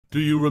Do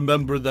you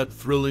remember that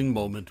thrilling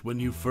moment when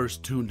you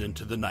first tuned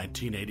into the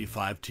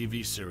 1985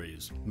 TV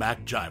series,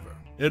 MacGyver?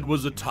 It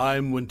was a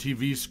time when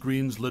TV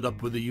screens lit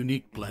up with a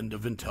unique blend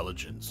of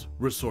intelligence,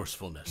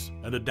 resourcefulness,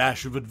 and a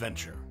dash of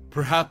adventure.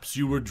 Perhaps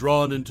you were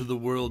drawn into the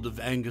world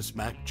of Angus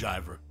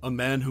MacGyver, a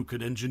man who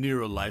could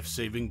engineer a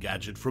life-saving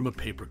gadget from a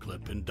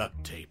paperclip and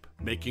duct tape,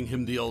 making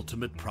him the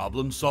ultimate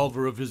problem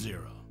solver of his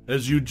era.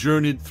 As you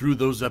journeyed through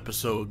those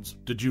episodes,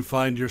 did you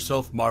find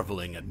yourself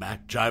marveling at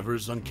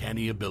MacGyver's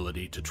uncanny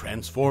ability to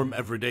transform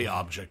everyday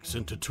objects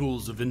into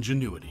tools of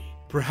ingenuity?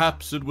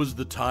 Perhaps it was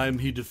the time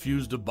he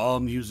defused a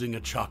bomb using a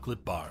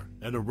chocolate bar,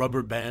 and a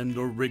rubber band,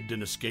 or rigged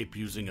an escape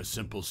using a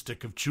simple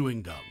stick of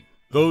chewing gum.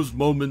 Those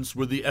moments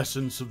were the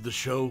essence of the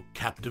show,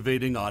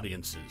 captivating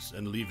audiences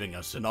and leaving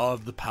us in awe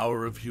of the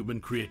power of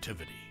human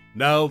creativity.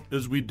 Now,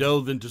 as we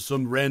delve into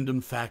some random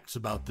facts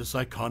about this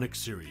iconic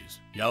series,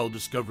 you'll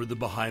discover the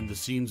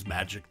behind-the-scenes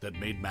magic that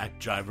made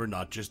MacGyver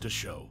not just a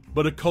show,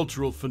 but a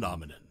cultural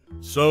phenomenon.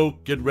 So,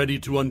 get ready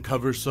to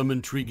uncover some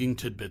intriguing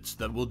tidbits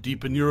that will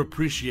deepen your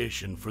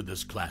appreciation for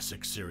this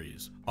classic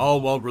series,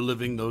 all while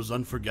reliving those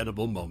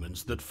unforgettable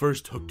moments that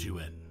first hooked you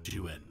in.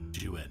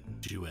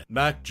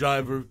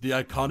 MacGyver, the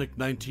iconic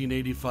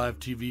 1985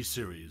 TV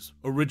series,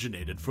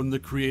 originated from the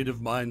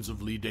creative minds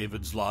of Lee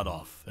David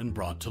Zlotoff and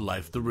brought to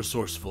life the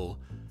resourceful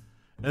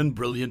and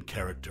brilliant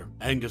character,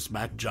 Angus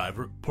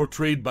MacGyver,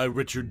 portrayed by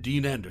Richard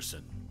Dean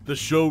Anderson. The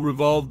show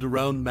revolved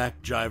around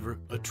MacGyver,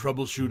 a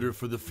troubleshooter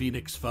for the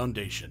Phoenix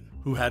Foundation,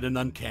 who had an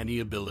uncanny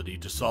ability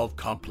to solve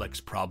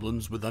complex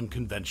problems with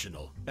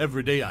unconventional,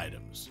 everyday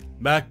items.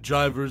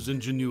 MacGyver's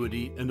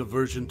ingenuity and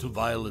aversion to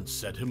violence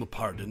set him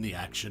apart in the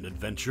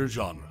action-adventure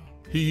genre.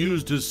 He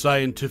used his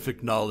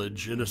scientific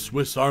knowledge and a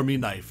Swiss Army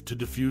knife to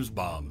defuse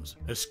bombs,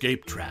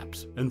 escape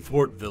traps, and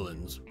thwart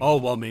villains,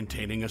 all while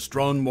maintaining a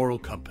strong moral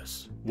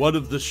compass. One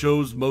of the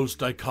show's most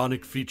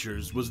iconic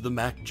features was the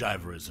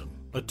MacGyverism,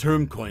 a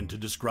term coined to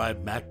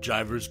describe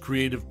MacGyver's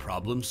creative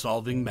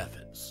problem-solving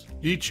methods.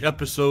 Each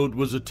episode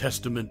was a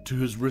testament to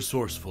his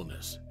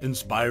resourcefulness,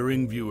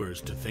 inspiring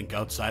viewers to think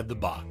outside the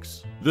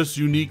box. This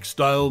unique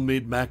style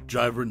made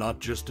MacGyver not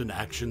just an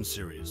action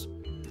series,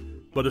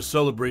 but a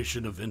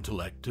celebration of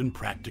intellect and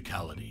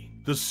practicality.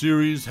 The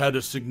series had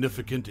a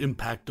significant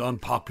impact on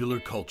popular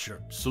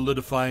culture,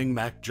 solidifying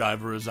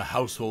MacGyver as a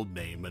household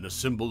name and a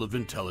symbol of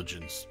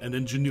intelligence and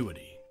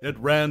ingenuity. It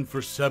ran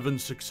for 7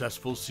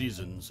 successful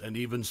seasons and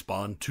even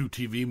spawned 2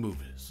 TV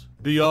movies.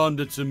 Beyond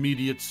its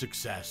immediate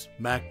success,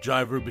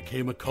 MacGyver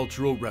became a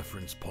cultural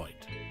reference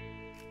point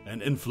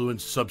and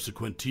influenced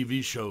subsequent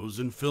TV shows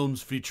and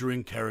films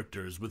featuring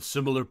characters with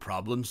similar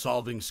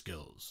problem-solving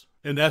skills.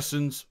 In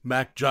essence,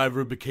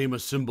 MacGyver became a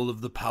symbol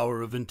of the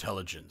power of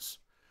intelligence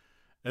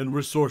and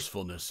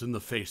resourcefulness in the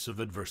face of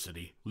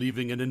adversity,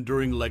 leaving an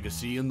enduring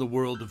legacy in the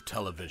world of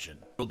television.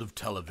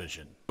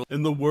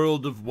 In the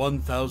world of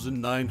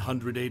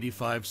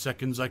 1985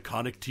 Seconds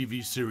iconic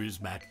TV series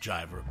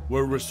MacGyver,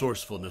 where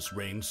resourcefulness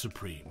reigns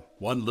supreme,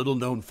 one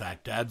little-known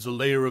fact adds a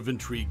layer of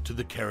intrigue to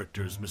the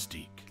character's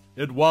mystique.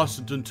 It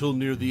wasn't until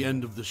near the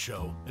end of the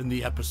show, in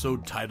the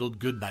episode titled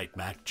Goodnight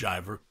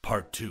MacGyver,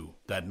 Part 2,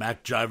 that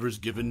MacGyver's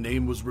given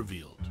name was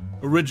revealed.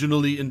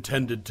 Originally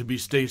intended to be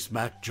Stace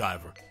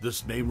MacGyver,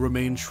 this name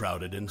remained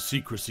shrouded in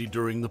secrecy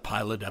during the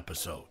pilot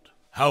episode.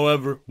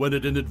 However, when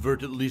it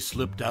inadvertently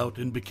slipped out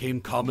and became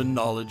common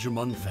knowledge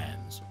among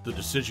fans, the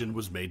decision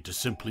was made to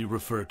simply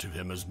refer to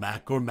him as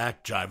Mac or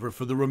MacGyver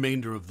for the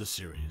remainder of the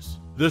series.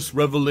 This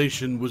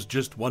revelation was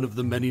just one of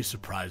the many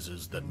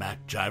surprises that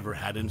MacGyver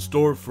had in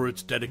store for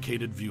its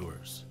dedicated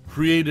viewers.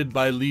 Created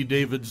by Lee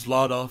David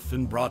Zlotoff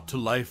and brought to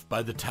life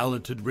by the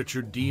talented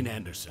Richard Dean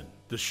Anderson,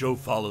 the show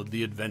followed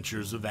the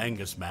adventures of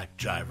Angus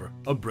MacGyver,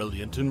 a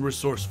brilliant and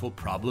resourceful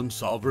problem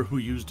solver who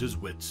used his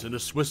wits and a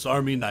Swiss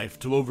Army knife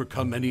to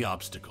overcome any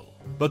obstacle.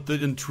 But the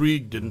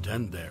intrigue didn't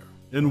end there.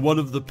 In one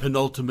of the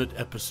penultimate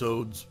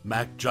episodes,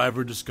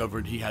 MacGyver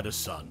discovered he had a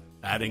son,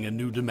 adding a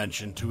new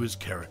dimension to his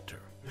character.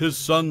 His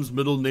son's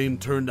middle name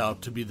turned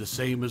out to be the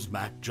same as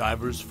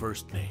MacGyver's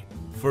first name,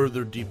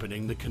 further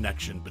deepening the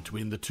connection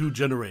between the 2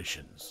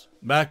 generations.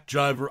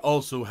 MacGyver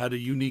also had a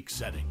unique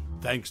setting,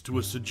 thanks to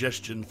a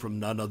suggestion from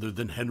none other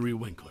than Henry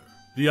Winkler.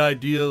 The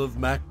idea of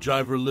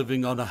MacGyver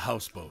living on a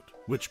houseboat,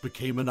 which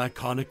became an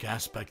iconic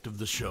aspect of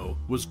the show,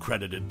 was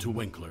credited to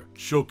Winkler,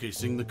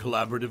 showcasing the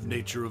collaborative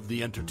nature of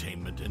the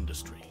entertainment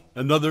industry.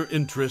 Another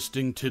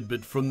interesting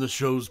tidbit from the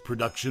show's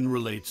production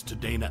relates to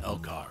Dana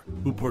Elcar,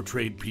 who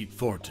portrayed Pete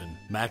Thornton,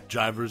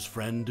 MacGyver's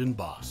friend and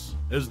boss.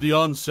 As the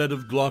onset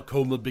of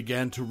glaucoma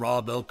began to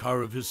rob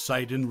Elcar of his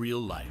sight in real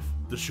life,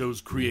 the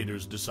show's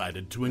creators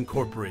decided to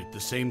incorporate the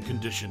same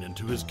condition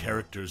into his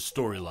character's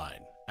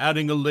storyline,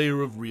 adding a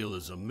layer of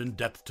realism and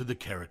depth to the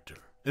character.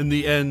 In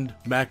the end,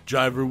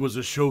 MacGyver was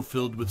a show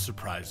filled with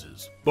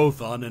surprises,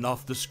 both on and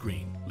off the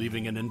screen,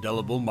 leaving an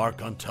indelible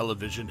mark on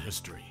television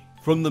history.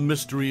 From the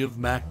mystery of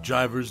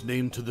MacGyver's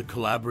name to the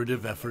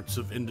collaborative efforts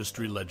of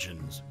industry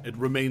legends, it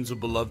remains a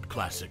beloved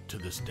classic to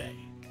this day.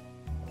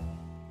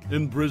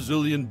 In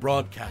Brazilian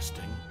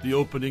broadcasting, the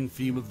opening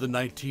theme of the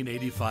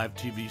 1985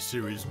 TV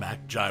series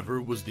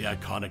MacGyver was the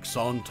iconic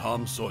song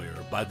Tom Sawyer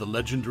by the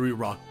legendary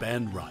rock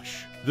band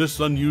Rush. This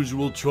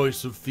unusual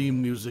choice of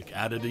theme music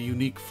added a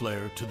unique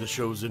flair to the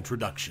show's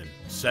introduction,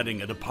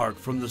 setting it apart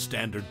from the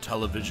standard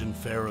television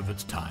fare of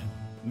its time.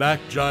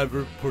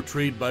 MacGyver,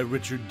 portrayed by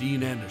Richard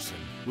Dean Anderson,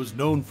 was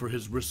known for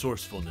his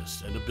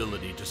resourcefulness and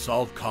ability to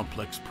solve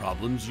complex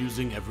problems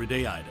using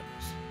everyday items.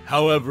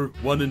 However,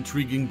 one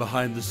intriguing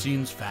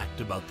behind-the-scenes fact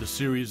about the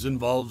series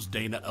involves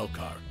Dana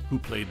Elcar, who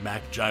played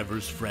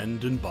MacGyver's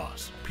friend and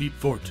boss, Pete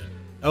Thornton.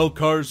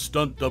 Elcar's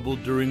stunt double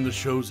during the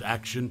show's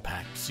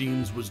action-packed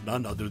scenes was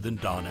none other than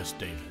Don S.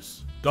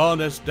 Davis. Don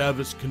S.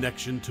 Davis'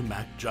 connection to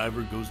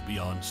MacGyver goes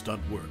beyond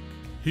stunt work.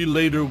 He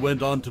later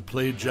went on to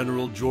play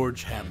General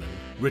George Hammond,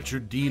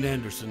 Richard Dean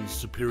Anderson's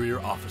superior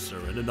officer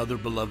in another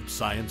beloved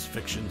science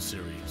fiction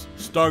series,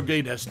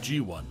 Stargate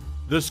SG-1.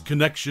 This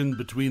connection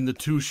between the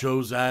two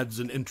shows adds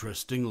an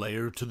interesting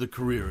layer to the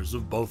careers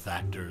of both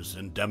actors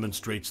and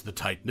demonstrates the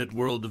tight-knit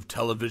world of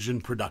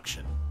television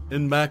production.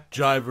 In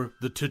MacGyver,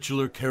 the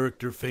titular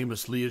character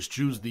famously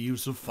eschews the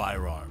use of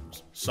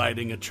firearms,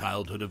 citing a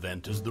childhood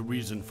event as the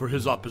reason for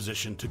his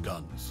opposition to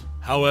guns.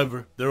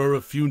 However, there are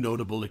a few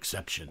notable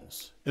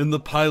exceptions. In the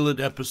pilot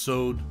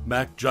episode,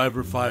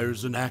 MacGyver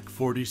fires an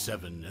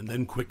AK-47 and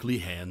then quickly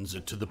hands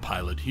it to the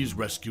pilot he's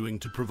rescuing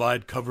to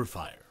provide cover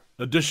fire.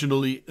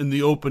 Additionally, in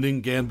the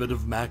opening gambit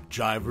of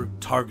MacGyver,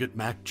 Target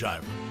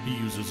MacGyver, he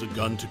uses a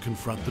gun to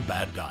confront the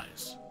bad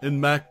guys. In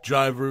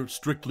MacGyver,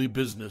 Strictly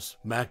Business,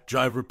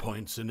 MacGyver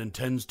points and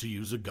intends to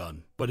use a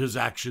gun, but his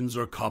actions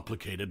are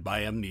complicated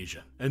by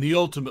amnesia, and he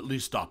ultimately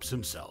stops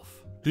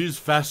himself. These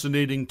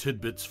fascinating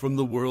tidbits from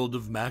the world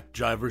of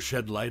MacGyver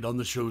shed light on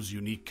the show's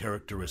unique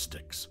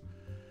characteristics,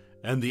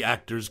 and the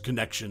actor's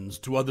connections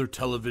to other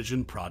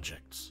television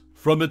projects.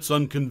 From its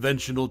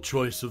unconventional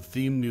choice of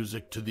theme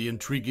music to the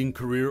intriguing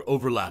career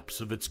overlaps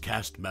of its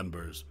cast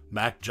members,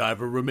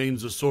 MacGyver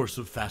remains a source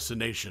of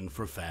fascination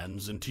for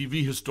fans and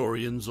TV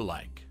historians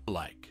alike.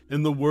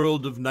 In the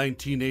world of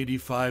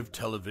 1985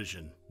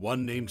 television,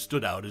 one name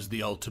stood out as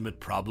the ultimate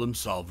problem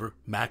solver,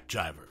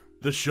 MacGyver.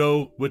 The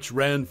show, which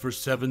ran for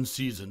 7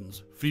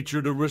 seasons,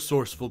 featured a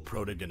resourceful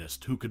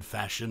protagonist who could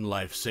fashion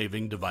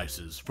life-saving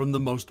devices from the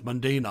most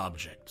mundane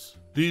objects.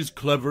 These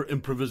clever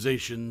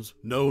improvisations,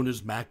 known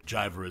as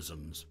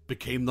MacGyverisms,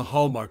 became the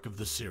hallmark of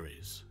the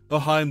series.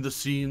 Behind the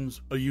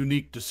scenes, a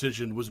unique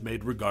decision was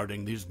made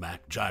regarding these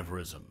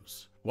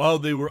MacGyverisms. While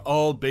they were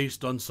all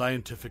based on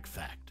scientific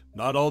fact,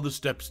 not all the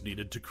steps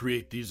needed to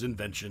create these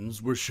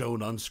inventions were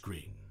shown on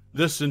screen.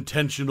 This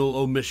intentional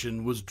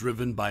omission was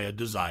driven by a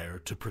desire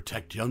to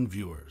protect young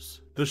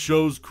viewers. The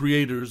show's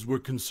creators were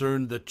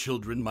concerned that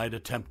children might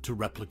attempt to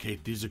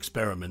replicate these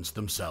experiments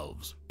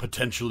themselves,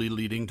 potentially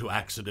leading to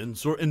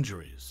accidents or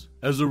injuries.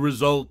 As a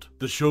result,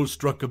 the show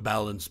struck a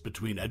balance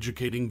between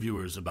educating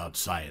viewers about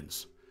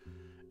science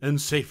and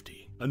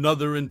safety.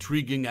 Another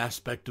intriguing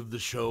aspect of the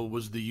show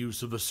was the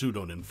use of a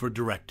pseudonym for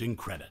directing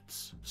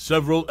credits.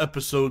 Several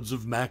episodes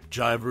of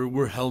MacGyver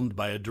were helmed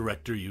by a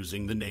director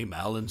using the name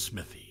Alan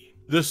Smithy.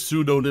 This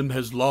pseudonym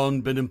has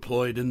long been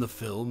employed in the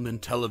film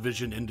and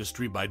television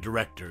industry by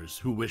directors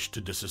who wish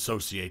to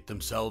disassociate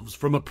themselves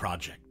from a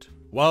project.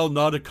 While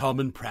not a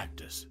common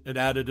practice, it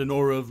added an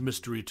aura of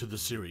mystery to the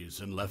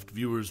series and left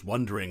viewers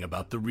wondering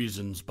about the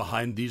reasons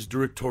behind these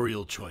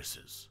directorial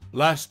choices.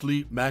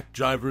 Lastly,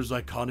 MacGyver's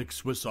iconic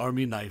Swiss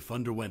Army knife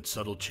underwent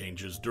subtle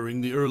changes during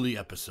the early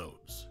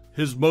episodes.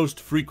 His most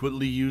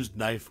frequently used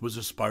knife was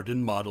a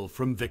Spartan model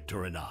from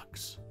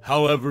Victorinox.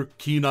 However,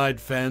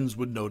 keen-eyed fans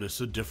would notice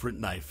a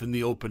different knife in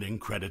the opening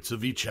credits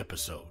of each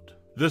episode.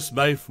 This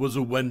knife was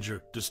a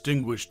Wenger,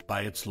 distinguished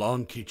by its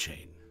long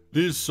keychain.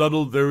 These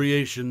subtle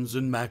variations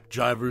in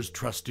MacGyver's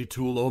trusty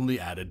tool only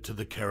added to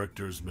the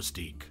character's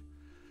mystique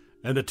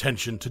and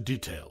attention to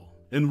detail.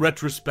 In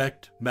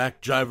retrospect,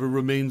 MacGyver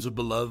remains a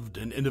beloved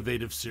and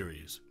innovative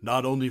series,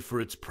 not only for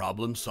its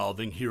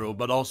problem-solving hero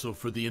but also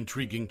for the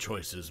intriguing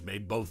choices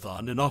made both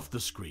on and off the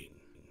screen.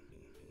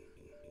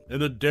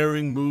 In a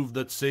daring move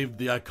that saved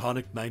the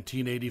iconic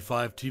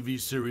 1985 TV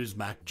series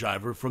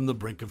MacGyver from the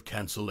brink of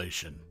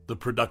cancellation, the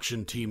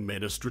production team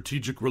made a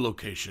strategic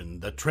relocation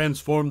that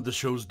transformed the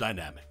show's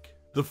dynamic.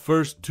 The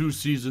first 2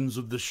 seasons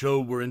of the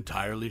show were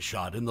entirely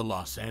shot in the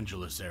Los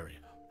Angeles area.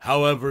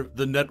 However,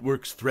 the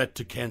network's threat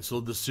to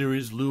cancel the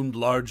series loomed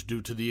large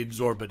due to the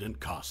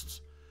exorbitant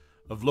costs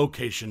of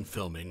location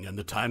filming and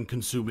the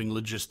time-consuming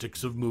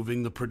logistics of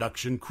moving the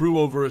production crew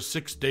over a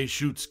 6-day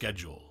shoot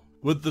schedule.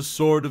 With the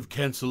sword of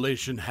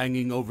cancellation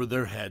hanging over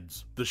their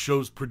heads, the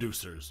show's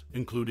producers,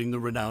 including the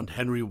renowned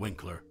Henry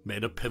Winkler,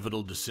 made a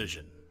pivotal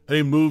decision.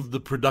 They moved the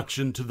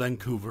production to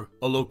Vancouver,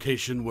 a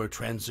location where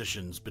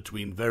transitions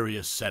between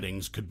various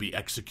settings could be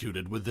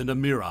executed within a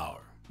mere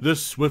hour.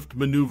 This swift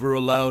maneuver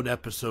allowed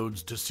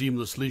episodes to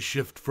seamlessly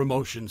shift from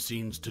ocean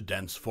scenes to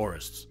dense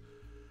forests,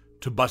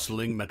 to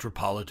bustling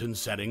metropolitan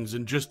settings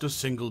in just a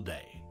single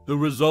day. The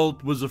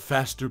result was a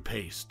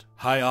faster-paced,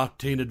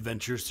 high-octane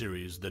adventure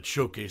series that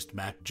showcased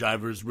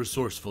MacGyver's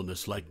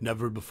resourcefulness like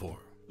never before.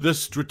 This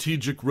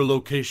strategic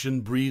relocation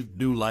breathed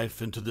new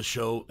life into the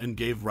show and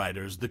gave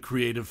writers the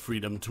creative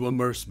freedom to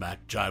immerse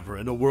MacGyver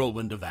in a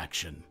whirlwind of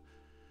action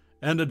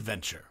and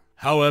adventure.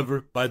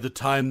 However, by the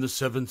time the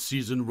 7th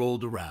season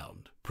rolled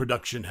around,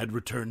 production had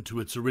returned to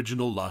its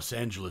original Los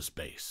Angeles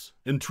base.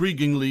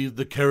 Intriguingly,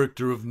 the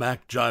character of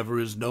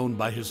MacGyver is known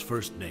by his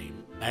first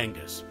name,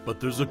 Angus, but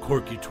there's a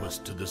quirky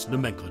twist to this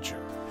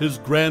nomenclature. His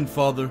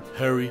grandfather,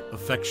 Harry,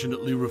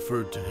 affectionately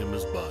referred to him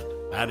as Bud,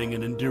 adding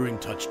an endearing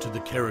touch to the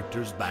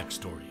character's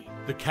backstory.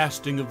 The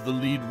casting of the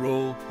lead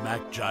role,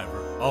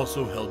 MacGyver,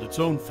 also held its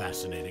own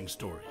fascinating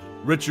story.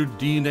 Richard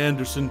Dean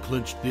Anderson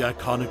clinched the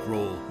iconic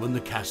role when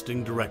the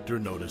casting director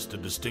noticed a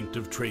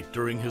distinctive trait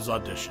during his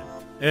audition.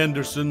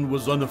 Anderson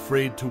was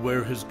unafraid to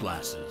wear his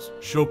glasses,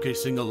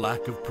 showcasing a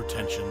lack of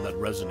pretension that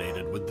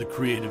resonated with the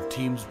creative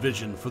team's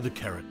vision for the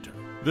character.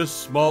 This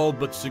small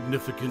but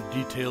significant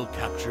detail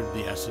captured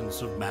the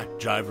essence of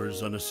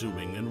MacGyver's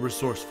unassuming and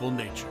resourceful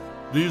nature.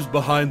 These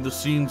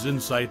behind-the-scenes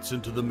insights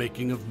into the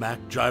making of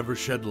MacGyver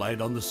shed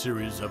light on the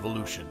series'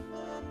 evolution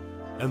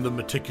and the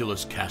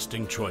meticulous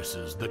casting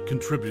choices that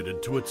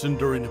contributed to its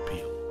enduring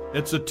appeal.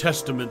 It's a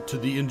testament to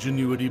the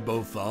ingenuity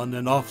both on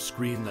and off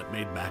screen that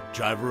made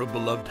MacGyver a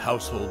beloved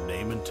household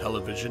name in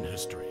television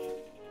history.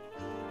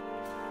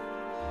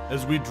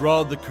 As we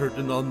draw the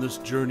curtain on this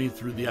journey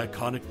through the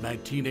iconic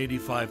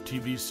 1985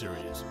 TV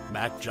series,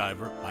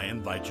 MacGyver, I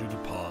invite you to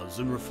pause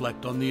and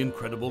reflect on the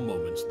incredible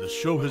moments this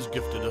show has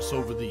gifted us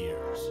over the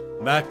years.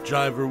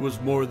 MacGyver was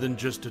more than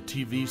just a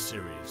TV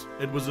series.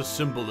 It was a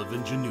symbol of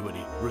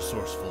ingenuity,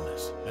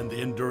 resourcefulness, and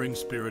the enduring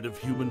spirit of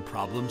human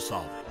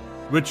problem-solving.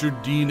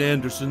 Richard Dean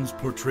Anderson's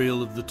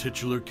portrayal of the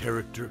titular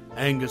character,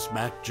 Angus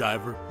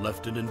MacGyver,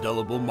 left an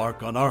indelible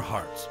mark on our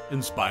hearts,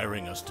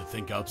 inspiring us to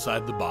think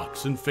outside the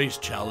box and face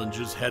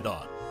challenges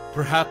head-on.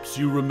 Perhaps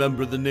you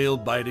remember the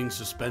nail-biting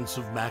suspense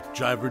of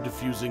MacGyver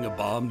defusing a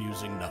bomb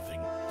using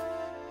nothing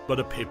but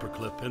a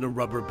paperclip and a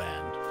rubber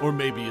band. Or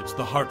maybe it's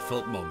the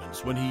heartfelt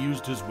moments when he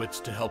used his wits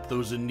to help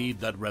those in need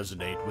that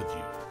resonate with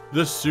you.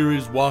 This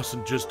series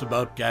wasn't just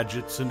about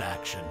gadgets and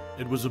action.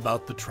 It was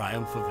about the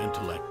triumph of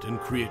intellect and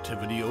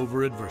creativity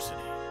over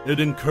adversity. It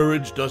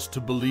encouraged us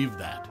to believe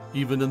that,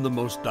 even in the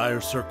most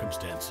dire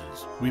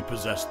circumstances, we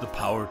possess the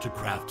power to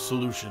craft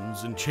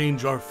solutions and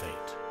change our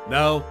fate.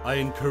 Now, I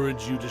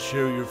encourage you to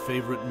share your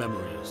favorite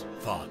memories,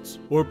 thoughts,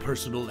 or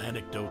personal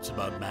anecdotes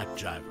about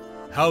MacGyver.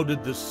 How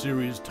did this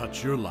series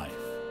touch your life?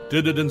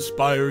 Did it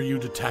inspire you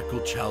to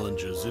tackle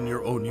challenges in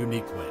your own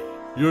unique way?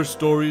 Your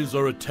stories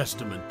are a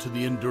testament to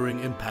the enduring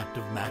impact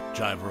of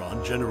MacGyver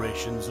on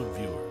generations of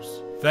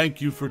viewers.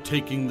 Thank you for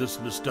taking this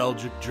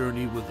nostalgic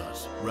journey with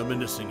us,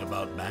 reminiscing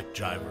about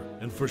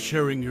MacGyver, and for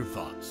sharing your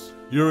thoughts.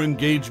 Your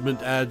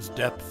engagement adds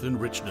depth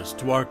and richness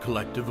to our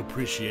collective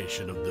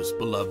appreciation of this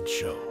beloved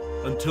show.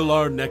 Until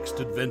our next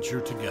adventure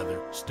together,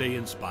 stay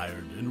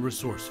inspired and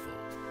resourceful.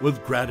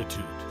 With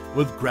gratitude,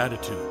 with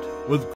gratitude, with